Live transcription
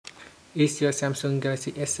Is your Samsung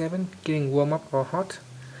Galaxy S7 getting warm up or hot?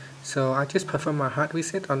 So I just performed a hard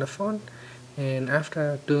reset on the phone, and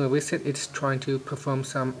after doing a reset it's trying to perform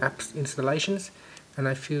some apps installations, and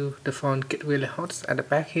I feel the phone get really hot at the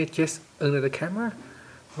back here, just under the camera,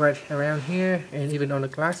 right around here, and even on the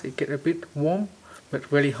glass it get a bit warm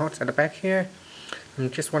but really hot at the back here. I'm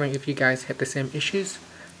just wondering if you guys have the same issues.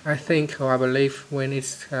 I think, or I believe, when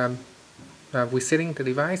it's resetting the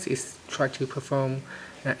device is try to perform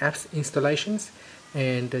apps installations,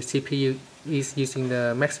 and the CPU is using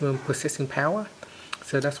the maximum processing power,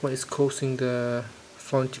 so that's what is causing the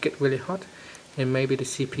phone to get really hot, and maybe the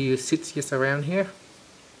CPU sits just around here.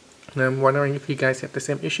 And I'm wondering if you guys have the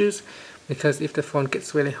same issues, because if the phone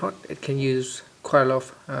gets really hot it can use quite a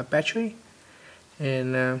lot of battery,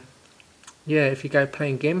 and yeah, if you guys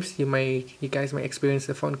playing games, you guys may experience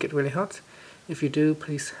the phone get really hot. If you do,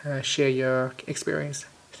 please share your experience.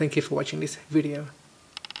 Thank you for watching this video.